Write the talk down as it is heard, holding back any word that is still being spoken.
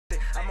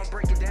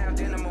break it down,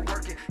 then I'ma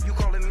work it. You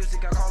call it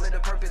music, I call it a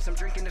purpose. I'm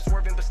drinking and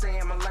swerving, but stay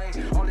in my lane.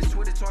 All this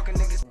Twitter talking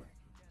niggas.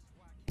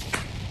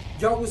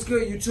 Yo, what's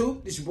good,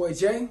 YouTube? This your boy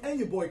Jay. And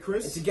your boy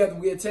Chris. And together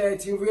we are Tag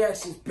Team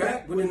Reactions,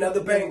 back with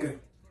another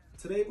banger.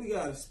 Today we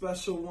got a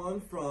special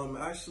one from,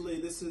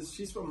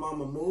 she's from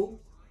Mama Moo,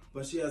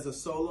 but she has a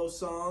solo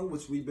song,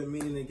 which we've been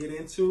meaning to get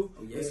into.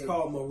 Oh, yeah. It's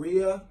called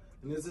Maria,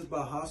 and this is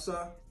by Hwa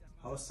Sa.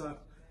 Hwa Sa.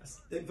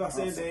 If I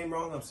say the name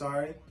wrong, I'm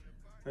sorry.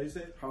 How you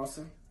say it? Hwa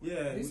Sa.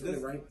 Yeah. You said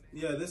it right.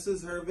 Yeah, this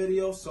is her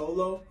video,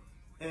 solo.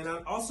 And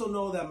I also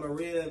know that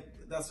Maria,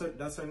 that's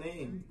her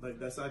name. Like,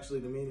 that's actually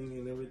the meaning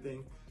and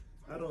everything.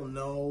 I don't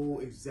know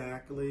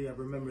exactly. I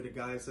remember the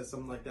guy said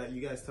something like that.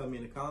 You guys tell me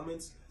in the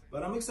comments.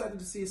 But I'm excited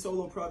to see a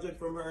solo project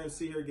from her and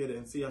see her get it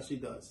and see how she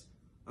does.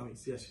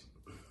 See how she...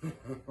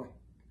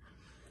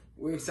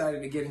 We're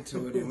excited to get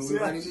into it, and we're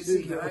ready to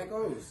see how it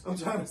goes. I'm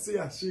trying to see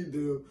how she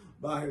do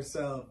by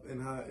herself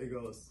and how it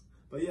goes.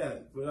 But yeah,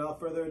 without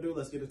further ado,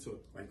 let's get into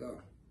it. Let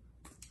go.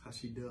 How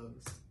she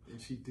does,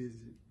 and she does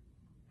it.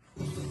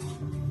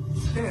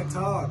 Can't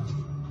talk.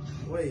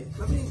 Wait,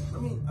 let me,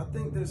 I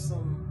think there's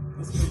some,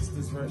 let's fix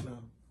this right now.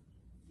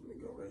 Let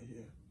me go right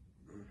here.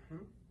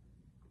 Okay,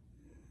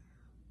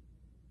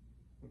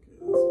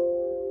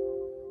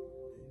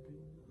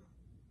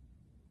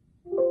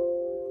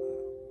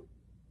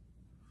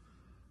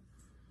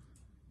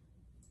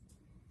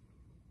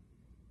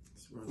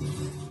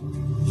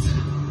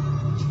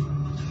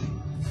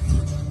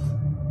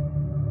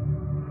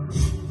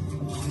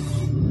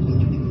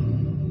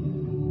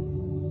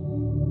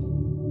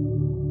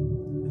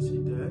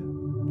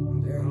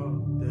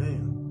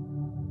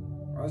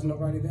 There's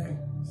nobody there.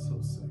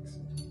 So sexy.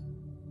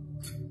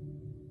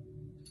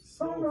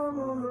 So fun.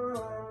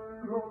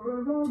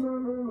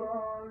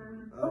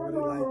 I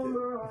really like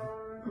it.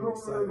 I'm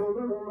excited.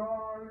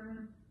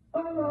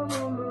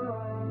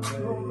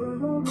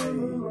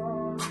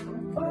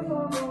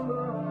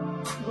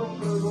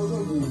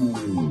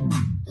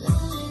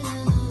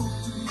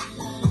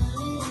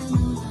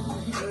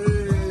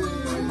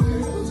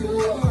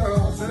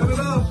 Set it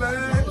up,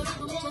 man.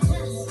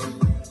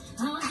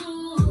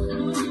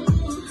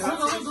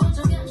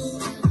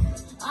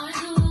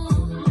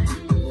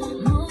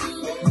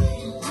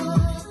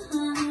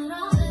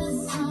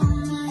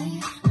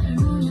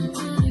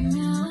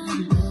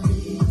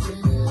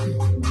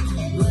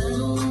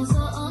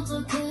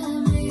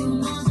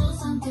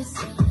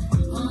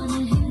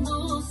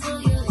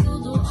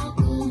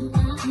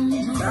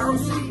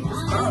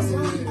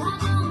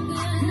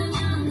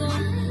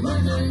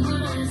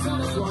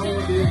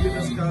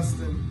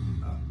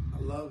 I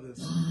love this.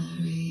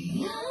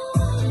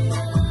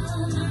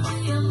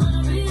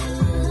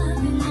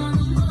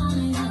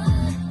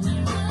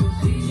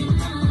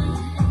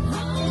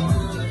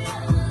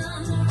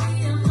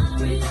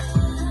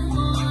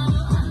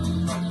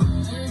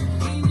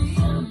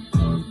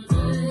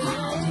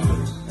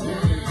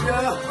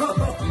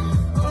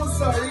 I'm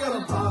sorry, you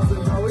gotta pause it,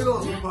 bro. We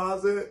don't have to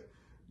pause it.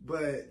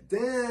 But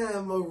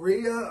damn,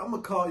 Maria, I'm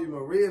gonna call you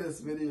Maria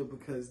this video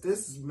because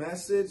this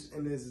message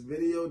and this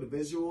video, the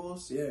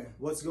visuals,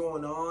 what's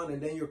going on,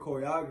 and then your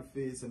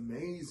choreography is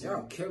amazing.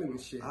 Y'all killing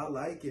this shit. I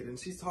like it. And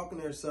she's talking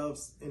to herself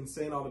and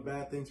saying all the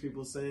bad things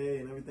people say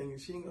and everything,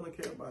 and she ain't gonna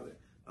care about it.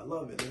 I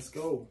love it. Let's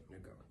go.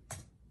 Let go.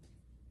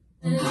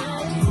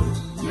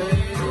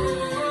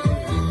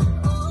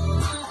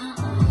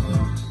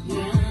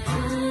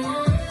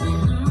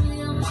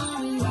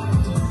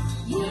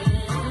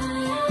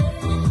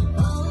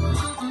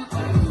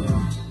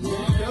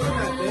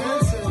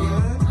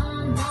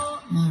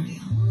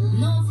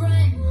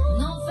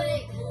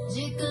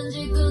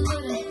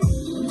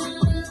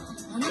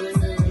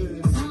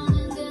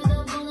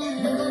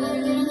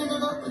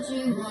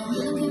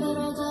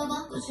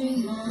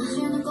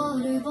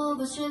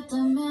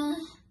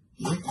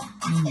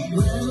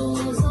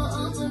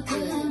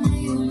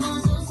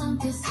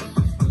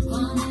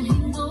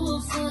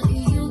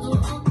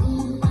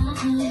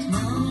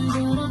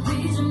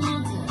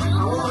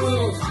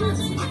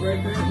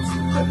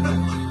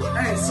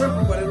 Hey, it's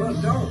simple, but it looks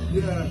dope.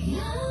 Yeah.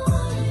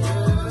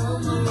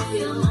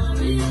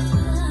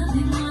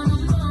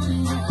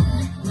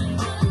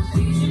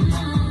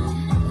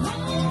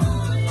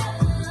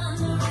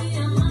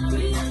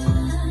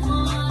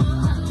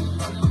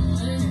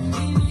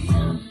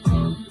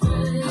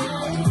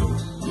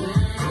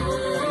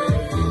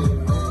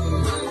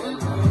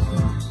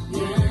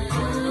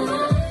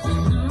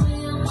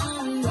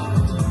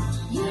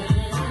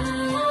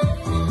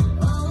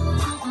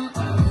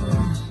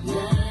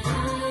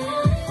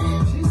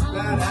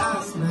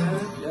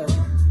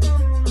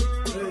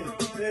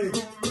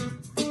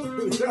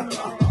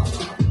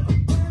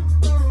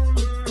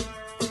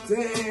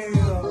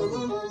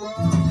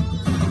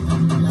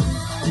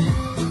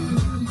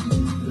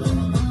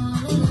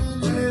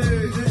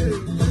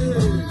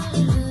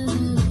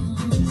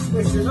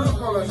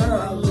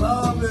 I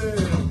love it.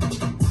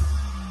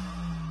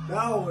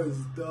 That was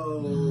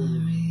dope.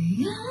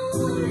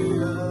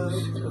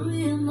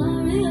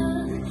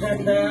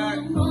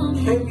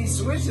 Can't be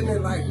switching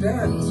it like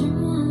that.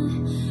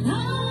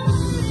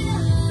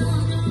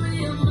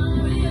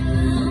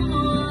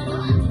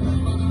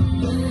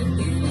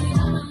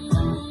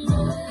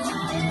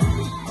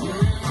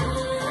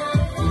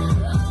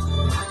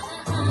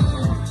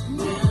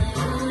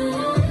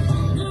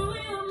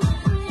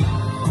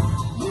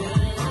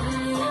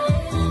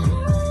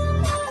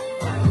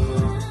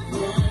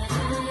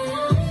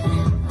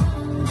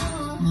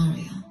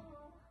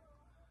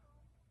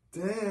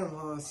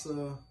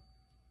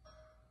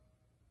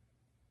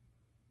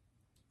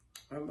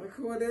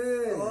 who it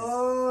is.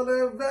 Oh,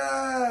 they're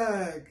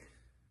back.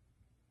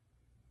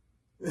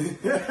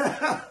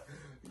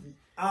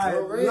 I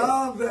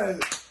love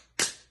that.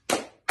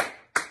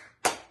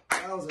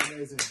 That was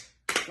amazing.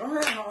 Go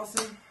ahead, Hwa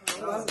Sa.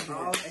 That was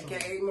awesome.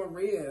 AKA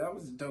Maria. That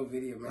was a dope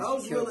video, man. That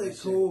was really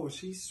cool.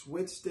 She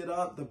switched it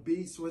up. The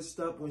beat switched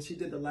up. When she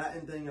did the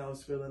Latin thing, I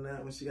was feeling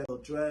that. When she got a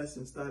little dress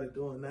and started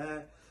doing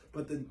that.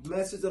 But the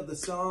message of the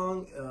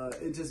song,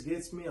 it just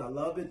gets me. I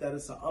love it that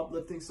it's an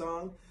uplifting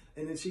song.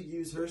 And then she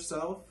used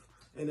herself.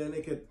 And then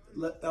it could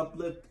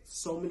uplift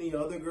so many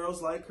other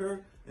girls like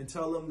her and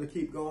tell them to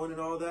keep going and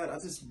all that. I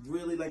just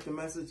really like the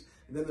message.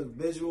 And then the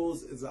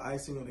visuals is the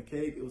icing on the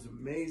cake. It was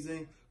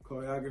amazing.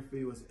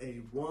 Choreography was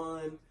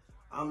A1.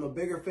 I'm a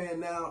bigger fan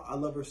now. I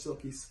love her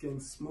silky skin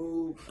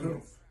smooth.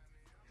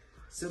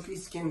 Silky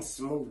skin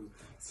smooth.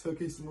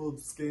 Silky smooth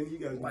skin. You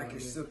guys like know your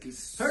that. silky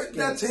skin.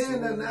 That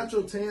tan, that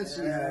natural tan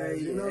she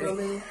has. You know what I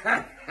mean?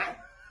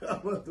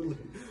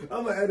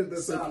 I'm gonna edit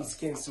this silky out.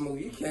 Skin smooth.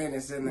 You can't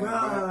in there.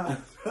 Nah.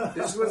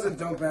 This was a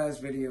dope ass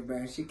video,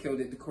 man. She killed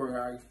it. The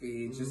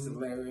choreography, just the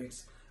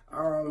lyrics.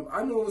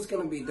 I knew it was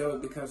gonna be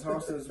dope because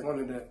Hwa Sa is one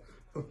of the.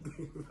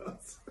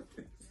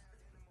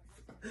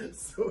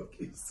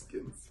 Silky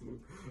skin smooth.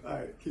 All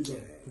right, keep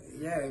going.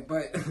 Yeah,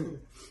 but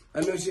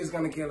I knew she was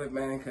gonna kill it,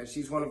 man, because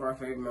she's one of our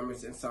favorite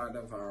members inside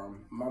of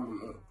Mama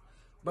Moon.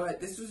 But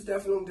this was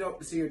definitely dope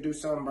to see her do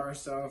something by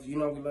herself. You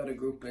know, we let a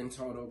group in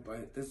total,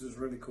 but this was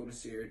really cool to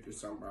see her do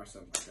something by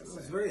herself. Like I said, it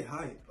was very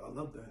hype. I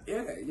love that.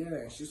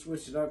 Yeah. She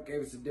switched it up,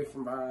 gave us a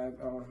different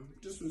vibe.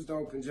 Just was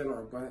dope in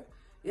general, but.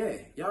 Yeah,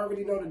 y'all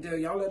already know the deal.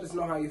 Y'all let us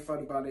know how you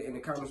felt about it in the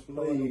comments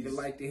below. And if you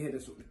like it, hit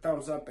us with the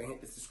thumbs up and hit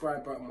the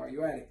subscribe button while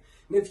you're at it.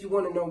 And if you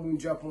want to know when we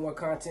drop more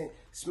content,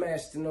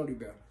 smash the noti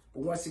bell.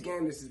 But once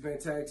again, this has been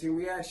Tag Team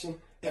Reaction,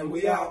 and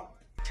we out.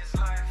 It's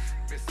life.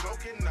 Been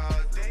smoking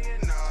all day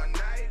and all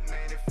night,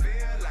 man.